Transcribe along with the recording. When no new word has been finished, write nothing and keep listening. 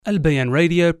Al Bayan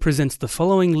Radio presents the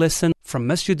following lesson from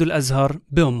Masjid Al Azhar,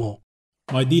 Bilmo.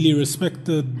 My dearly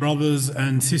respected brothers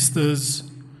and sisters,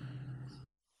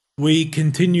 we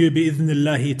continue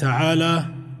bi'idhnillahi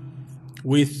ta'ala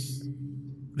with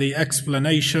the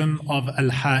explanation of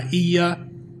Al-Ha'iyya,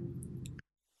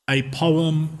 a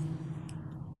poem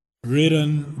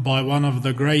written by one of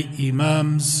the great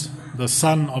Imams, the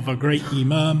son of a great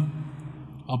Imam,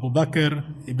 Abu Bakr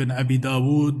ibn Abi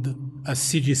Dawood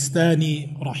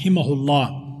As-Sijistani rahimahullah.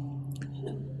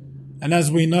 And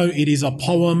as we know, it is a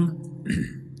poem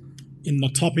in the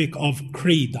topic of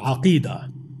creed,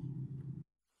 aqidah.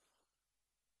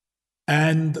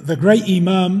 And the great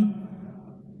Imam,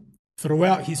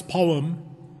 throughout his poem,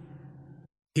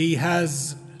 he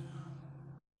has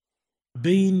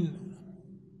been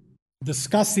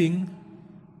discussing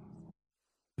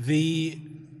the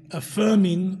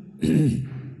affirming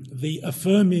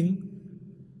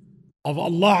of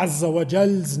Allah Azza wa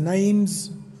Jal's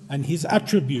names and His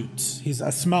attributes, His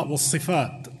asma wa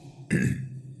sifat.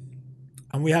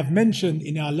 And we have mentioned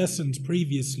in our lessons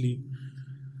previously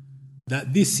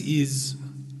that this is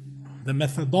the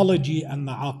methodology and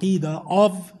the aqidah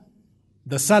of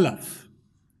the Salaf,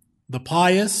 the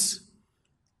pious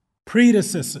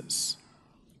predecessors.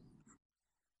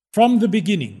 From the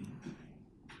beginning,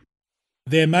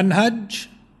 their manhaj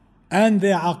and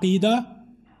their aqidah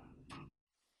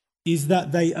is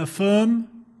that they affirm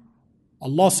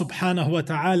Allah subhanahu wa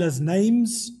ta'ala's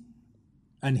names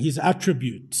and His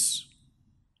attributes,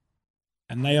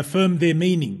 and they affirm their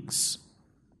meanings.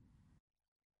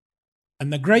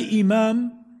 And the great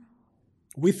Imam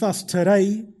with us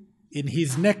today, in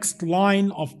his next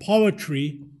line of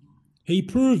poetry, he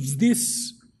proves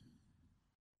this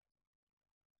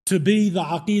to be the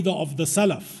aqidah of the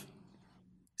Salaf,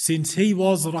 since he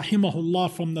was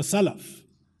rahimahullah from the Salaf.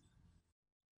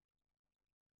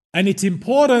 And it's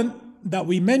important that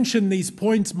we mention these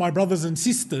points, my brothers and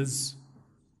sisters,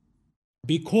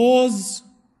 because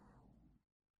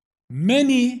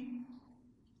many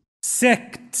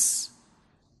sects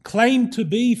claim to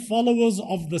be followers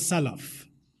of the Salaf.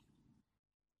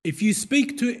 If you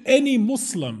speak to any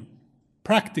Muslim,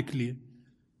 practically,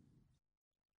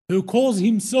 who calls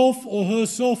himself or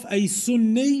herself a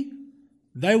Sunni,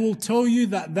 they will tell you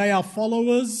that they are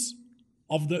followers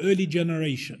of the early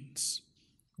generations,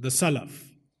 the Salaf.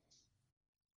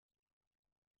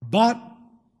 But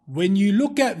when you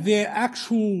look at their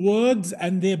actual words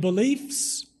and their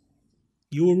beliefs,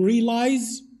 you will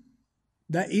realize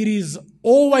that it is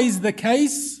always the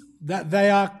case that they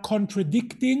are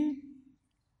contradicting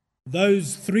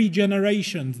those three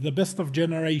generations, the best of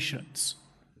generations.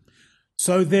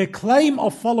 So their claim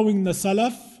of following the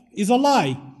Salaf is a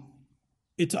lie.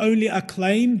 It's only a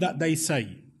claim that they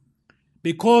say.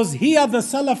 Because here the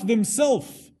Salaf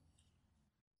themselves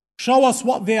show us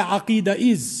what their aqidah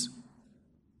is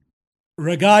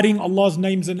regarding Allah's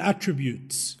names and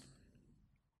attributes.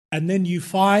 And then you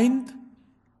find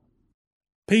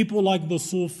people like the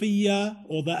Sufiya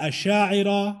or the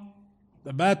Asha'ira,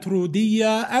 the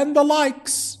Maturidiyya and the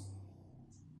likes.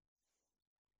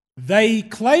 They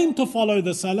claim to follow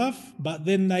the Salaf, but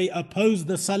then they oppose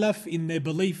the Salaf in their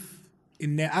belief,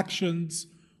 in their actions,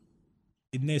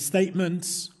 in their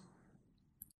statements.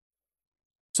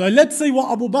 So let's see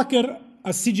what Abu Bakr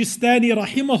As-Sijistani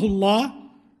rahimahullah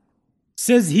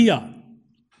says here.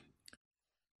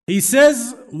 He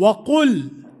says,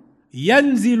 وَقُلْ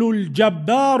يَنْزِلُ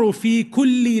الْجَبَّارُ فِي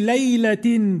كُلِّ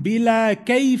لَيْلَةٍ بِلَا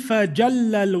كَيْفَ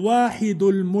جَلَّ الْوَاحِدُ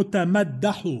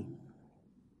الْمُتَمَدَّحُ.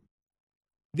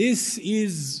 This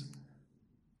is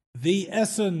the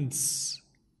essence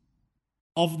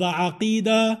of the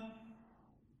aqidah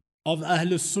of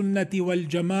Ahlul Sunnati wal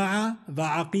Jama'ah, the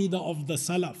aqidah of the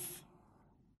Salaf.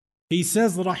 He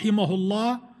says,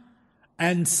 rahimahullah,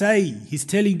 and say, he's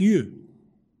telling you,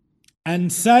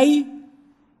 and say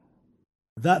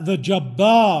that the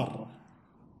Jabbar,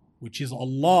 which is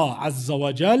Allah Azza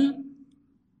wa Jal,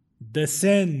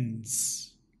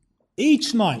 descends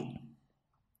each night.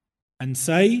 And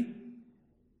say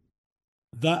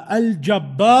that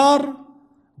Al-Jabbar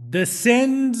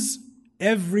descends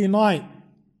every night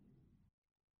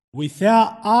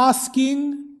without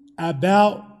asking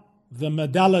about the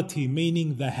modality,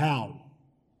 meaning the how.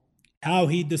 How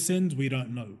He descends, we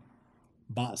don't know.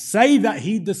 But say that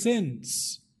He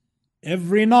descends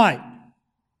every night,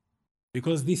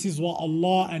 because this is what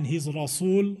Allah and His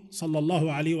Rasul sallallahu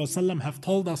alaihi wasallam have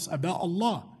told us about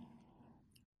Allah,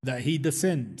 that He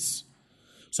descends.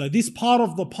 So this part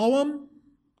of the poem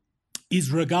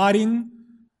is regarding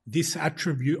this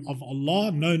attribute of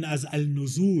Allah known as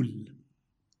Al-Nuzul,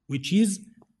 which is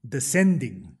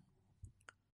descending.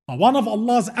 One of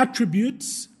Allah's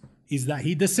attributes is that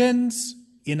He descends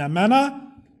in a manner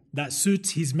that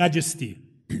suits His majesty.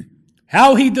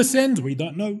 How He descends, we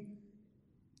don't know.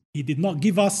 He did not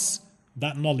give us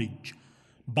that knowledge.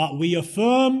 But we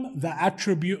affirm the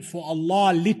attribute for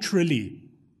Allah literally,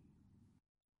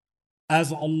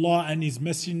 as Allah and His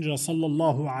Messenger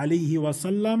sallallahu alaihi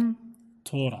wasallam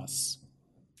taught us.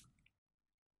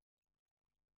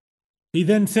 He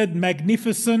then said,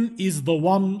 magnificent is the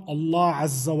one Allah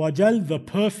Azza wa Jal, the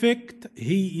perfect.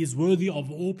 He is worthy of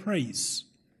all praise.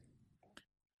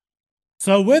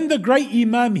 So when the great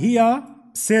Imam here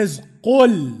says,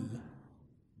 قُل,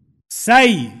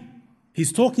 say,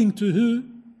 he's talking to who?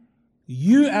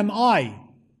 You and I.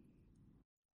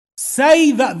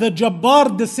 Say that the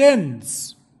Jabbar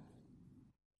descends.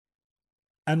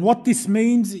 And what this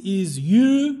means is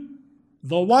you,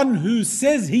 the one who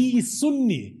says he is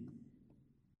Sunni,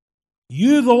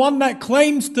 you, the one that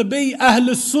claims to be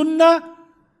Ahl Sunnah,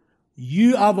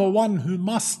 you are the one who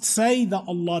must say that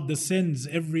Allah descends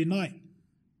every night.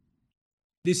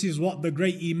 This is what the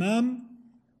great Imam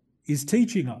is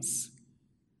teaching us.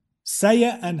 Say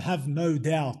it and have no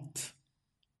doubt.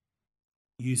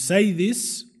 You say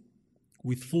this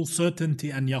with full certainty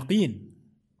and yaqeen.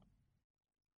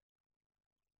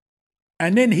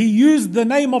 And then he used the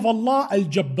name of Allah,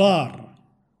 Al-Jabbar.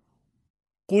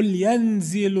 قُلْ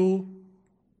يَنْزِلُ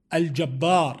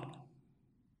Al-Jabbar,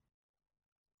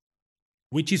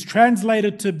 which is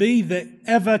translated to be the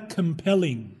ever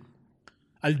compelling.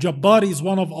 Al-Jabbar is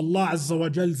one of Allah Azza wa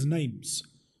Jal's names,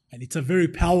 and it's a very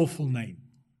powerful name,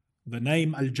 the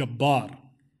name Al-Jabbar.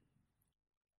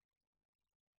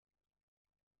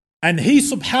 And He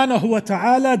subhanahu wa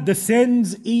ta'ala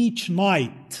descends each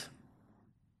night,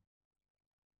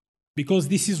 because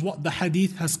this is what the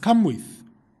hadith has come with.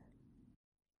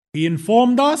 He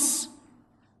informed us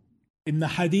in the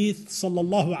hadith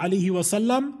sallallahu alaihi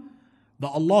wasallam that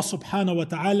Allah subhanahu wa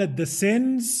ta'ala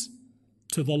descends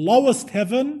to the lowest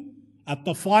heaven at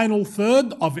the final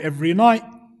third of every night.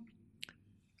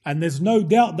 And there's no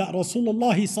doubt that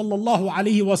Rasulullah sallallahu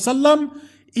alaihi wasallam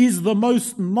is the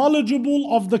most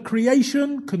knowledgeable of the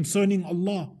creation concerning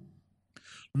Allah.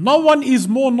 No one is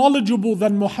more knowledgeable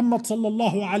than Muhammad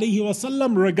sallallahu alaihi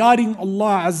wasallam regarding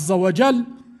Allah Azza wa Jal.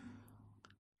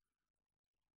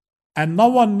 And no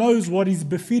one knows what is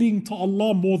befitting to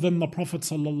Allah more than the Prophet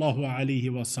sallallahu alaihi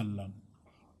wasallam.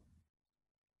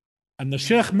 And the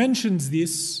Shaykh mentions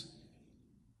this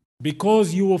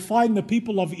because you will find the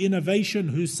people of innovation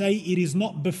who say it is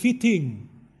not befitting.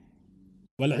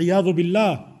 Wal-'iyadhu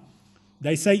billah.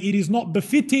 They say it is not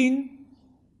befitting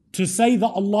to say that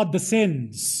Allah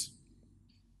descends.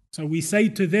 So we say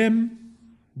to them,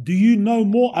 do you know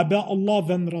more about Allah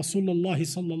than Rasulullah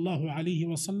sallallahu alaihi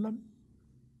wasallam?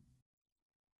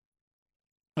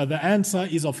 The answer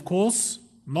is, of course,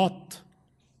 not.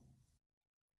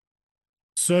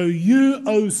 So you,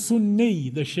 O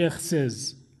Sunni, the Shaykh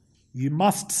says, you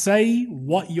must say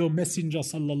what your Messenger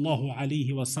sallallahu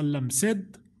alaihi wasallam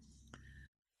said,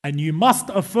 and you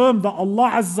must affirm that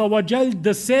Allah Azza wa Jal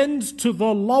descends to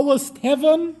the lowest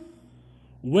heaven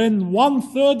when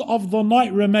 1/3 of the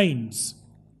night remains.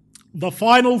 The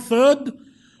final third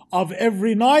of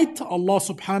every night, Allah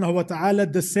subhanahu wa ta'ala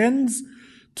descends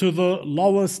to the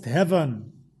lowest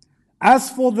heaven. As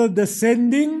for the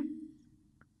descending,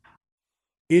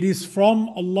 it is from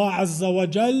Allah Azza wa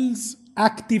Jal's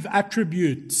active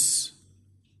attributes,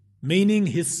 meaning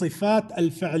His sifat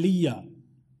al-fa'liyah.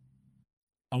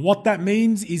 And what that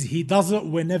means is He does it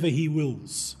whenever He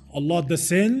wills. Allah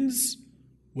descends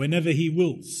whenever He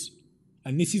wills.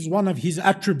 And this is one of His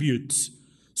attributes,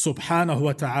 subhanahu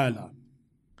wa ta'ala.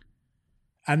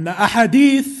 And the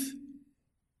ahadith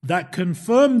that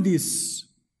confirm this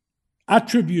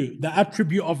attribute, the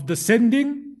attribute of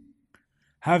descending,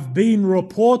 have been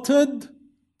reported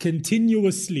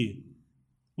continuously.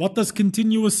 What does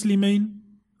continuously mean?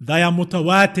 They are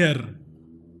mutawatir.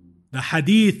 The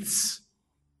hadiths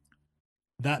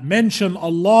that mention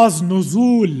Allah's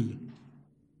nuzul,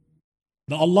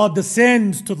 that Allah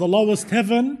descends to the lowest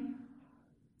heaven,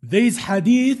 these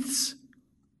hadiths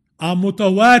are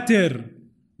mutawatir,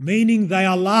 meaning they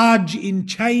are large in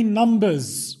chain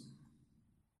numbers.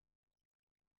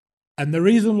 And the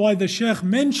reason why the Shaykh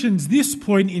mentions this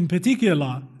point in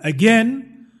particular,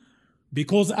 again,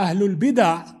 because Ahlul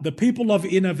Bid'ah, the people of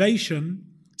innovation,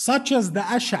 such as the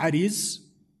Ash'aris,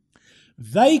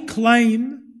 they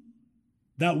claim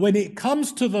that when it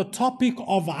comes to the topic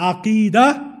of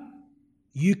Aqeedah,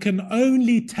 you can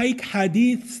only take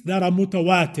hadiths that are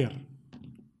mutawatir.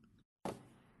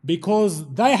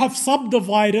 Because they have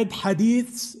subdivided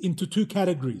hadiths into two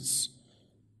categories.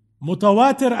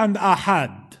 Mutawatir and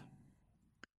ahad.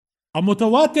 A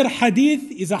mutawatir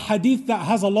hadith is a hadith that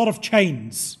has a lot of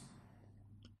chains.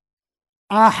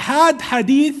 Ahad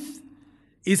hadith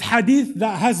is hadith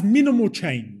that has minimal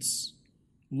chains.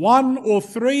 1 or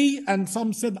 3, and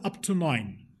some said up to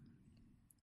 9.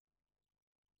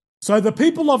 So the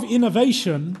people of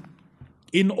innovation,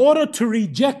 in order to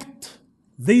reject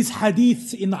these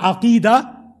hadiths in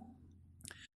Aqidah,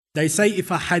 they say if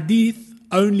a hadith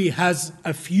only has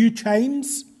a few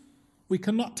chains, we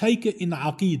cannot take it in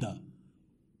Aqidah.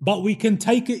 But we can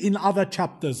take it in other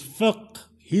chapters, fiqh,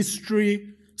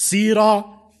 history,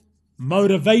 seerah,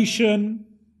 motivation,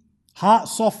 heart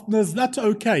softness, that's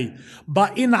okay.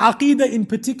 But in Aqidah in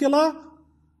particular,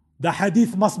 the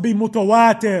hadith must be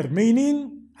mutawatir,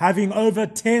 meaning having over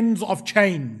tens of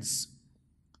chains.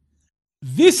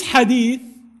 This hadith,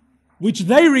 which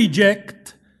they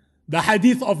reject, the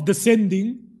hadith of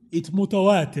descending, it's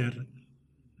mutawatir.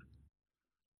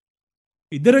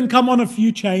 It didn't come on a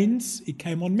few chains, it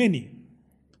came on many.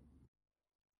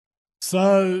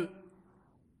 So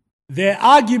their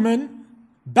argument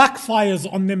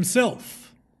backfires on themselves,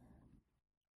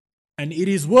 and it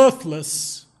is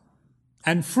worthless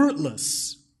and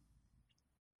fruitless.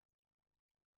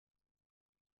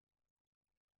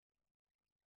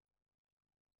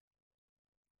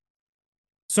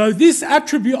 So this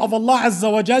attribute of Allah Azza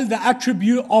wa Jal, the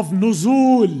attribute of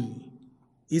nuzul,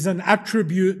 is an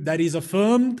attribute that is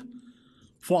affirmed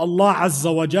for Allah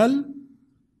Azza wa Jal.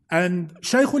 And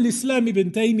Shaykh al-Islam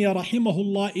ibn Taymiyyah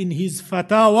rahimahullah, in his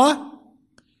fatawa,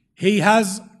 he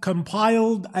has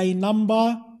compiled a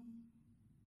number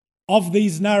of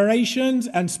these narrations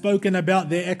and spoken about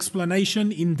their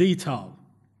explanation in detail.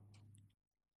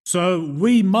 So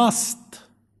we must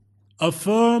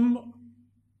affirm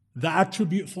the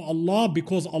attribute for Allah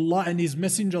because Allah and His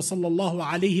Messenger sallallahu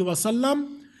alaihi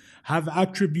wasallam have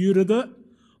attributed it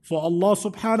for Allah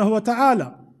subhanahu wa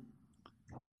ta'ala.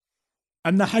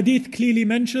 And the hadith clearly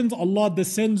mentions Allah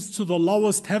descends to the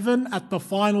lowest heaven at the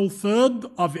final third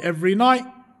of every night.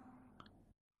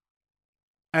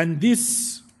 And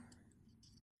this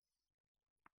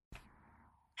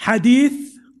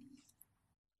hadith,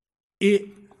 it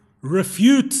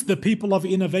refutes the people of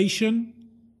innovation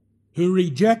who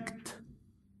reject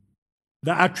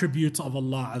the attributes of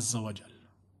Allah Azza wa Jal.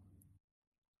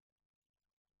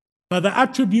 But the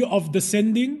attribute of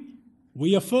descending,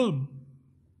 we affirm.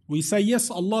 We say, yes,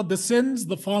 Allah descends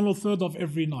the final third of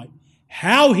every night.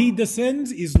 How He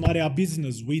descends is not our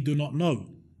business. We do not know.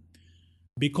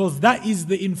 Because that is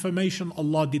the information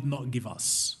Allah did not give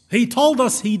us. He told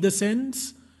us He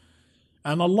descends,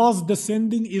 and Allah's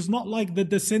descending is not like the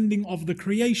descending of the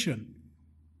creation.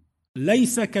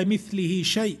 لَيْسَ كَمِثْلِهِ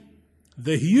شَيْءٍ.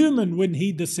 The human, when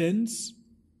he descends,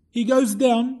 he goes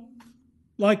down.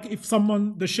 Like if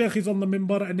the sheikh is on the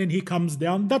minbar and then he comes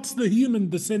down, that's the human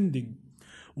descending.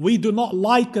 We do not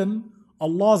liken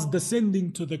Allah's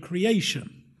descending to the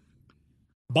creation.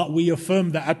 But we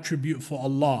affirm the attribute for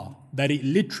Allah, that it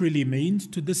literally means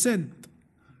to descend.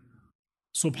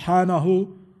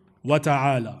 Subhanahu wa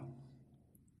ta'ala.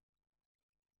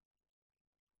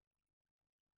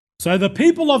 So the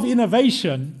people of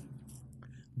innovation,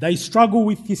 they struggle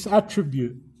with this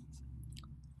attribute.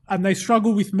 And they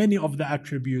struggle with many of the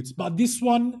attributes, but this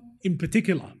one in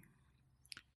particular.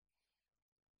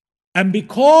 And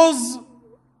because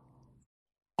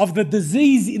of the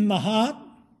disease in the heart,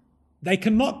 they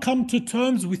cannot come to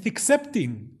terms with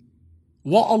accepting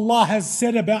what Allah has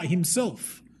said about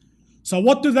Himself. So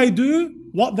what do?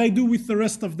 What they do with the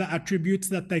rest of the attributes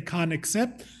that they can't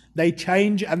accept, they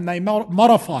change and they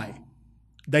modify.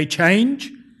 They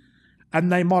change and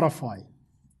they modify.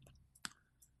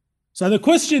 So the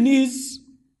question is,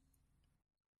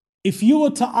 if you were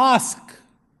to ask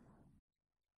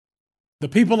the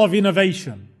people of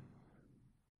innovation,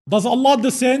 does Allah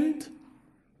descend?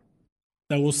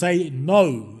 They will say,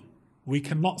 no, we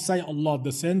cannot say Allah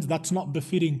descends. That's not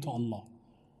befitting to Allah.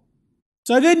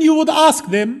 So then you would ask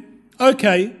them,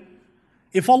 okay,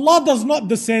 if Allah does not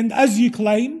descend as you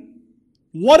claim,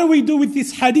 what do we do with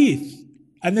this hadith?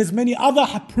 And there's many other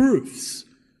proofs.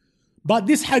 But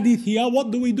this hadith here, what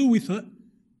do we do with it?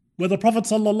 Where the Prophet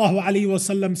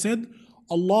ﷺ said,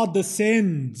 Allah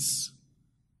descends.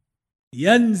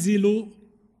 ينزل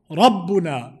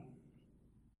ربنا.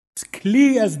 It's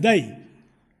clear as day.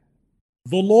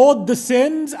 The Lord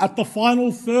descends at the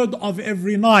final third of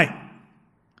every night.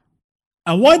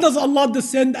 And why does Allah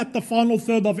descend at the final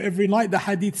third of every night? The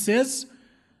hadith says,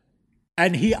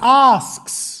 and He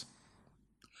asks,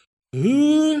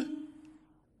 who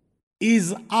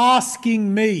is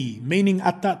asking me, meaning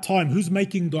at that time, who's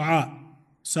making dua,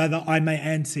 so that I may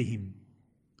answer him.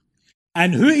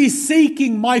 And who is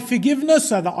seeking my forgiveness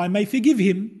so that I may forgive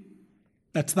him?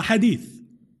 That's the hadith.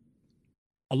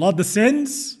 Allah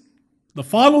descends the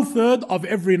final third of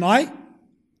every night,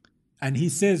 and He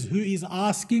says, who is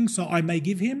asking so I may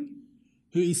give him?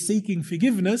 Who is seeking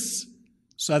forgiveness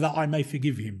so that I may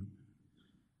forgive him?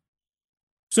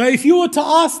 So if you were to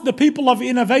ask the people of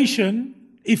innovation,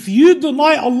 if you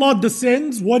deny Allah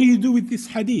descends, what do you do with this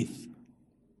hadith?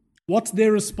 What's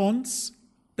their response?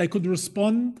 They could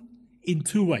respond in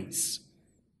two ways,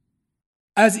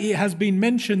 as it has been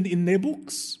mentioned in their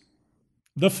books.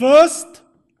 The first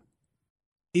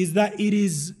is that it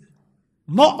is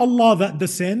not Allah that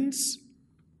descends,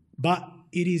 but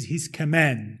it is His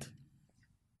command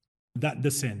that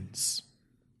descends.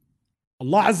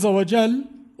 Allah Azza wa Jal,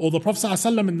 or the Prophet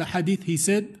ﷺ in the hadith, he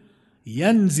said,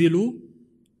 ينزل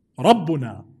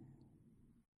ربنا,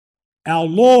 our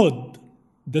Lord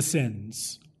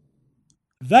descends.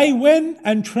 They went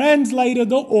and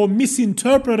translated it or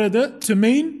misinterpreted it to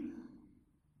mean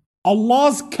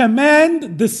Allah's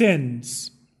command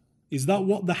descends. Is that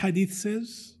what the hadith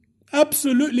says?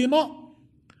 Absolutely not.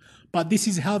 But this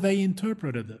is how they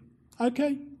interpreted it.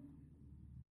 Okay.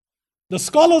 The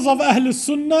scholars of Ahlul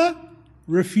Sunnah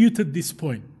refuted this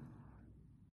point.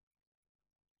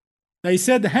 They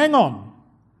said, hang on.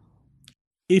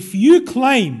 If you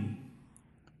claim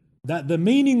that the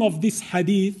meaning of this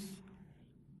hadith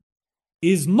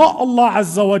is not Allah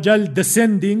Azza wa Jal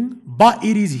descending, but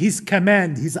it is His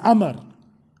command, His amr,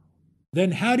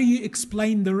 then how do you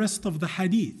explain the rest of the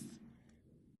hadith,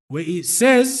 where it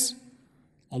says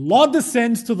Allah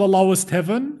descends to the lowest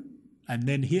heaven and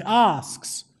then He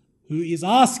asks, who is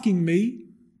asking me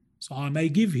so I may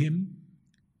give him,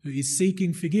 who is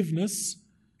seeking forgiveness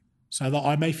so that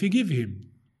I may forgive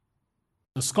him?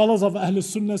 The scholars of Ahlul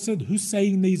Sunnah said, who's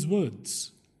saying these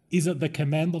words? Is it the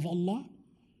command of Allah?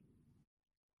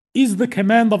 Is the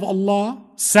command of Allah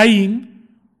saying,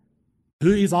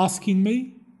 who is asking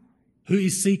me? Who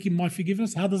is seeking my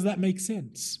forgiveness? How does that make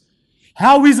sense?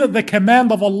 How is it the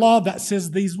command of Allah that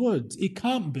says these words? It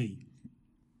can't be.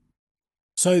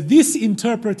 So this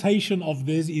interpretation of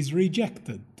theirs is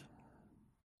rejected.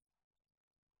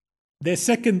 Their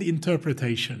second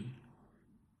interpretation,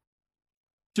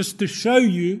 just to show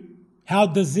you how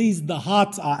diseased the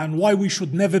hearts are and why we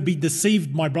should never be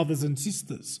deceived, my brothers and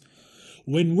sisters.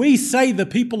 When we say the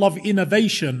people of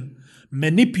innovation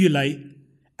manipulate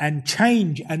and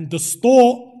change and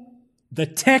distort the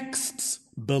texts,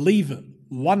 believe it,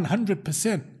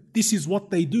 100%. This is what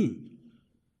they do.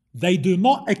 They do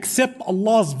not accept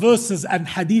Allah's verses and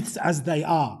hadiths as they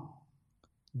are.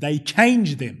 They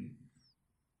change them.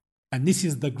 And this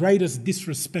is the greatest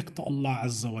disrespect to Allah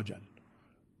Azza wa Jal.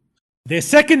 Their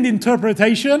second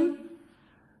interpretation,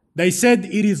 they said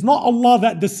it is not Allah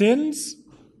that descends,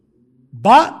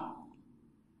 but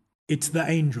it's the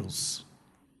angels.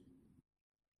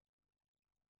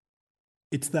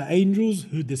 It's the angels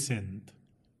who descend.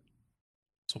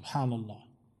 Subhanallah.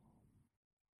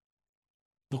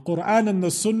 The Quran and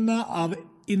the Sunnah are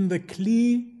in the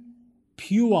clear,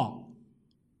 pure,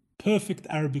 perfect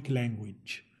Arabic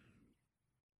language.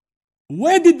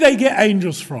 Where did they get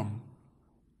angels from?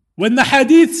 When the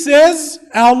hadith says,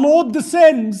 our Lord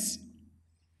descends,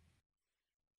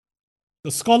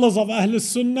 the scholars of Ahlul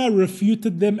Sunnah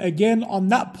refuted them again on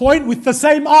that point with the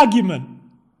same argument.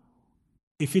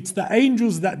 If it's the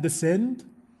angels that descend,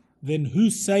 then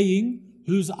who's saying,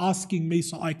 who's asking me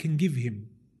so I can give him?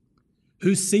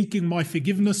 Who's seeking my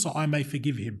forgiveness so I may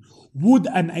forgive him? Would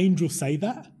an angel say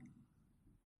that?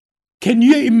 Can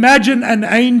you imagine an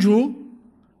angel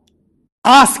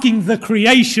asking the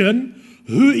creation,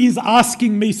 who is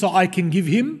asking me so I can give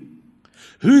him?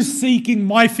 Who's seeking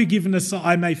my forgiveness so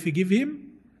I may forgive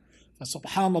him?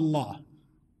 Subhanallah.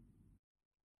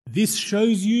 This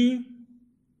shows you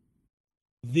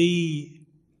the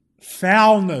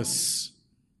foulness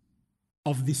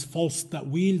of this false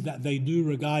ta'wil that they do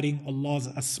regarding Allah's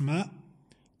asma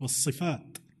wa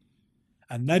sifat.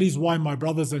 And that is why, my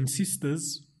brothers and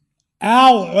sisters,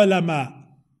 our ulama,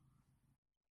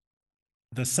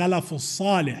 the Salaf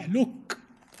al-Salih, look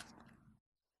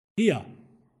here.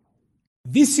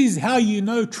 This is how you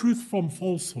know truth from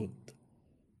falsehood.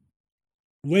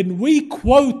 When we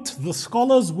quote the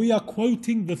scholars, we are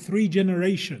quoting the three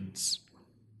generations.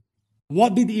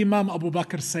 What did Imam Abu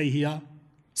Bakr say here?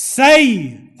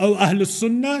 Say, O Ahlul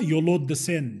Sunnah, your Lord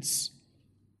descends.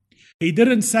 He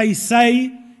didn't say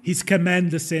His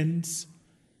command descends,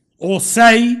 or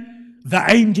say the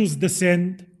angels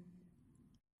descend.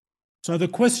 So the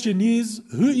question is,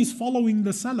 who is following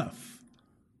the Salaf?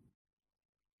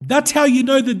 That's how you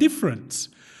know the difference.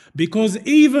 Because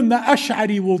even the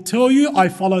Ash'ari will tell you, I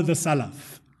follow the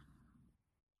Salaf.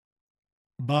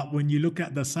 But when you look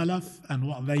at the Salaf and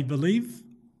what they believe,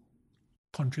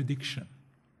 contradiction.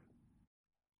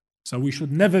 So we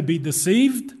should never be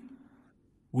deceived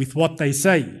with what they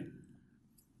say.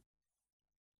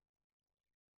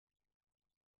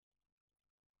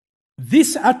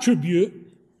 This attribute,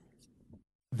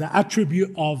 the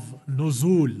attribute of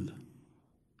nuzul,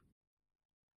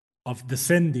 of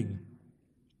descending,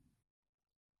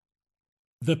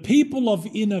 the people of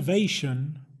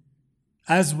innovation,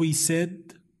 as we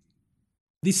said,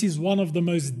 this is one of the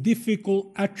most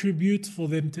difficult attributes for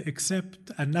them to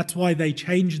accept, and that's why they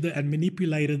changed it and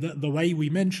manipulated it the way we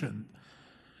mentioned.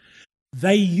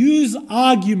 They use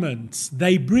arguments,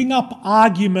 they bring up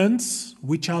arguments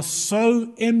which are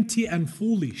so empty and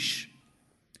foolish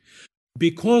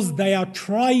because they are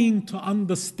trying to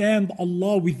understand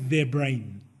Allah with their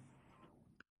brain.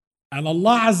 And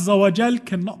Allah Azza wa Jal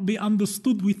cannot be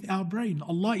understood with our brain.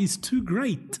 Allah is too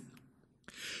great.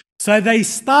 So they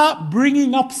start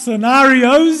bringing up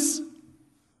scenarios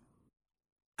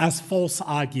as false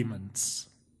arguments.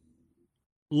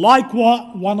 Like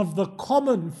what? One of the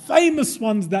common, famous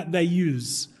ones that they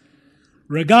use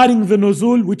regarding the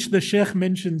nuzul, which the Shaykh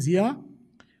mentions here,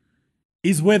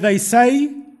 is where they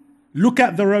say, look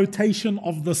at the rotation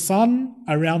of the sun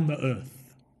around the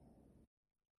earth.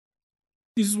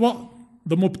 This is what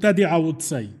the Mubtadi'ah would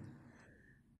say.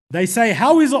 They say,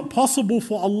 how is it possible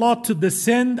for Allah to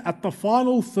descend at the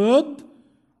final third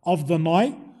of the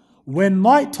night when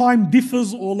nighttime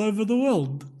differs all over the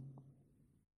world?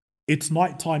 It's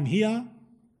nighttime here,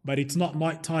 but it's not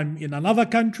nighttime in another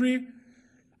country.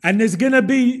 And there's going to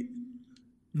be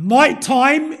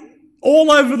nighttime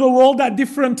all over the world at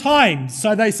different times.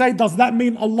 So they say, does that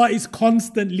mean Allah is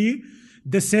constantly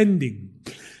descending?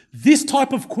 This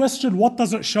type of question, what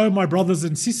does it show, my brothers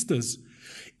and sisters?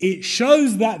 It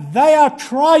shows that they are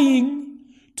trying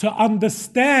to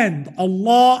understand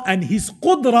Allah and His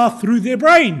qudra through their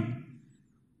brain.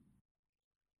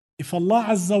 If Allah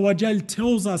Azza wa Jal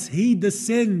tells us He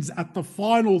descends at the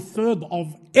final third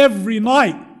of every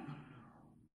night,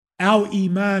 our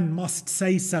iman must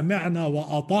say sami'na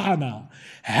wa ata'na.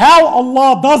 How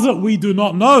Allah does it, we do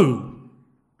not know.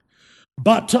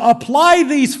 But to apply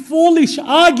these foolish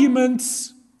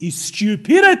arguments is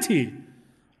stupidity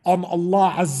on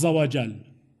Allah Azza wa Jal.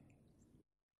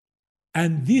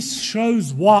 And this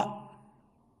shows what?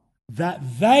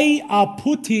 That they are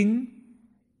putting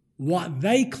what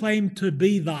they claim to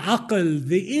be the aql,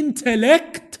 the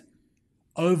intellect,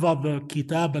 over the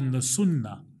kitab and the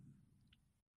sunnah.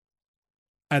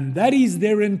 And that is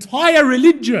their entire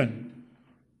religion.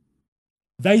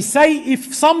 They say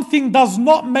if something does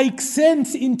not make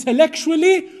sense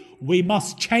intellectually, we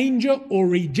must change it or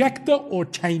reject it or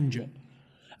change it.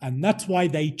 And that's why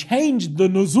they changed the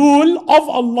nuzul of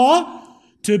Allah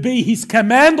to be His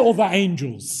command or the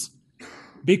angels.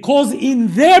 Because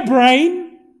in their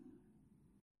brain,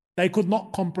 they could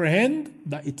not comprehend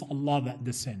that it's Allah that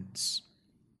descends.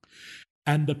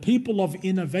 And the people of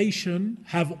innovation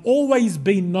have always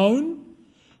been known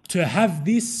to have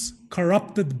this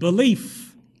corrupted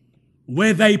belief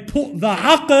where they put the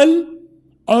aql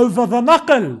over the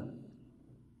naql.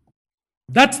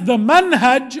 That's the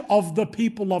manhaj of the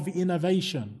people of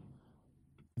innovation.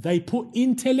 They put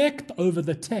intellect over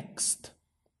the text.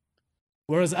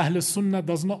 Whereas Ahl Sunnah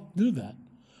does not do that.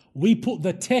 We put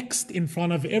the text in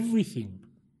front of everything.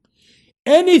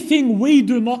 Anything we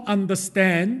do not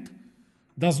understand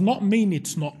does not mean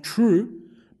it's not true,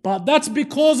 but that's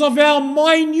because of our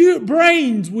minute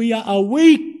brains. We are a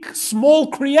weak, small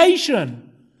creation.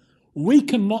 We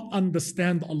cannot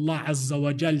understand Allah Azza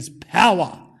wa Jal's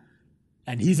power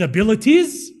and His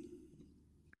abilities.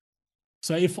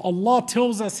 So if Allah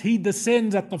tells us He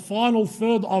descends at the final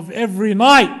third of every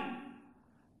night,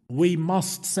 we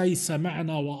must say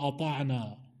sami'na wa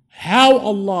ata'na. How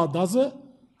Allah does it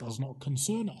does not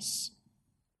concern us.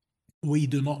 We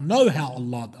do not know how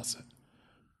Allah does it.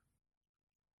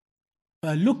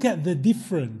 But look at the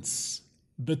difference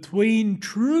between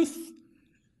truth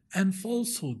and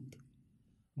falsehood.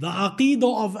 The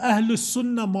aqeedah of Ahlul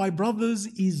Sunnah, my brothers,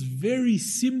 is very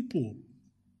simple.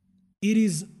 It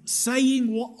is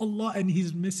saying what Allah and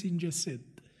His Messenger said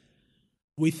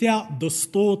without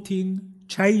distorting,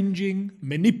 changing,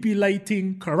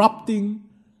 manipulating, corrupting.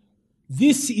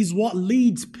 This is what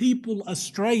leads people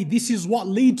astray. This is what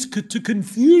leads to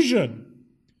confusion.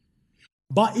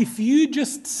 But if you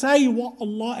just say what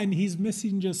Allah and His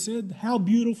Messenger said, how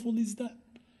beautiful is that?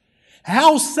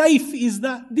 How safe is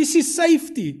that? This is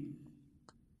safety.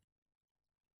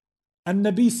 And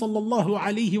Nabi sallallahu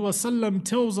alayhi wasallam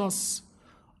tells us,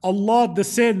 Allah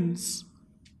descends,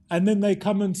 and then they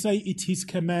come and say it's His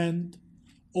command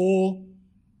or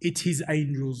it's His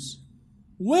angels.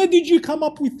 Where did you come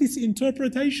up with this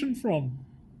interpretation from?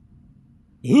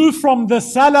 Who from the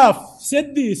Salaf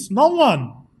said this? No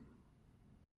one.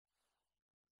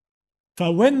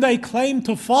 So when they claim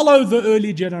to follow the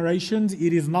early generations,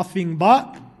 it is nothing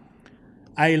but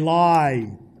a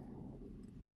lie.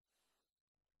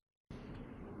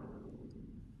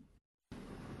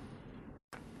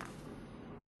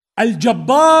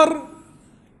 Al-Jabbar,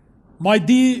 my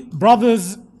dear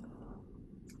brothers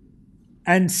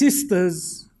and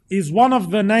sisters, is one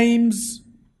of the names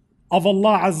of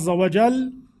Allah Azza wa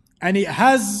Jal, and it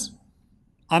has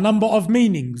a number of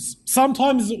meanings.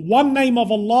 Sometimes one name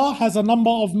of Allah has a number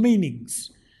of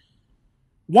meanings.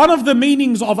 One of the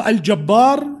meanings of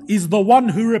Al-Jabbar is the one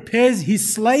who repairs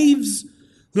his slaves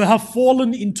who have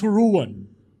fallen into ruin.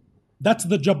 That's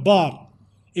the Jabbar.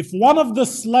 If one of the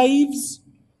slaves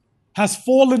has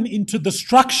fallen into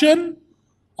destruction,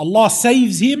 Allah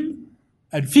saves him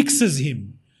and fixes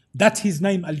him. That's his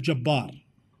name, Al-Jabbar.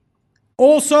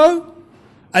 Also,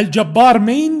 Al-Jabbar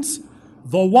means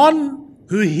the one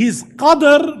who his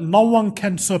qadr, no one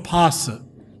can surpass it.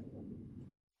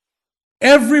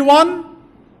 Everyone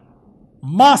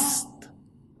must,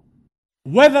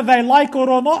 whether they like it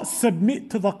or not, submit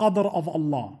to the qadr of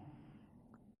Allah.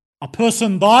 A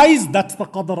person dies, that's the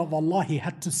qadr of Allah, he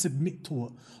had to submit to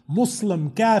it.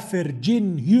 Muslim, kafir,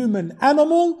 jinn, human,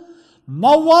 animal,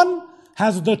 no one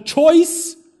has the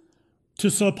choice to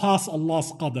surpass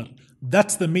Allah's qadr.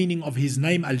 That's the meaning of his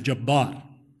name, Al-Jabbar.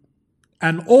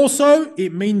 And also,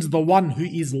 it means the one who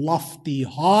is lofty,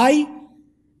 high,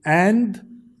 and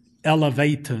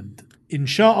elevated.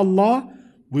 Insha'Allah,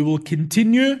 we will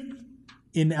continue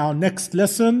in our next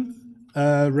lesson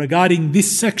regarding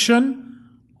this section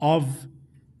of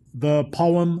the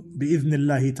poem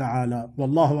bi'idhnillahi ta'ala.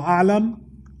 Wallahu a'lam,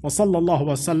 wa sallallahu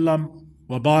wa sallam,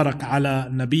 wa barak ala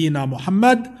nabiyyina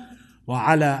Muhammad,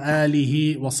 wa ala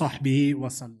alihi wa sahbihi wa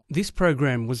sallam. This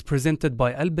program was presented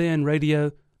by Al Bayan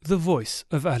Radio, the voice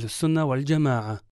of Ahlus Sunnah wal Jama'ah.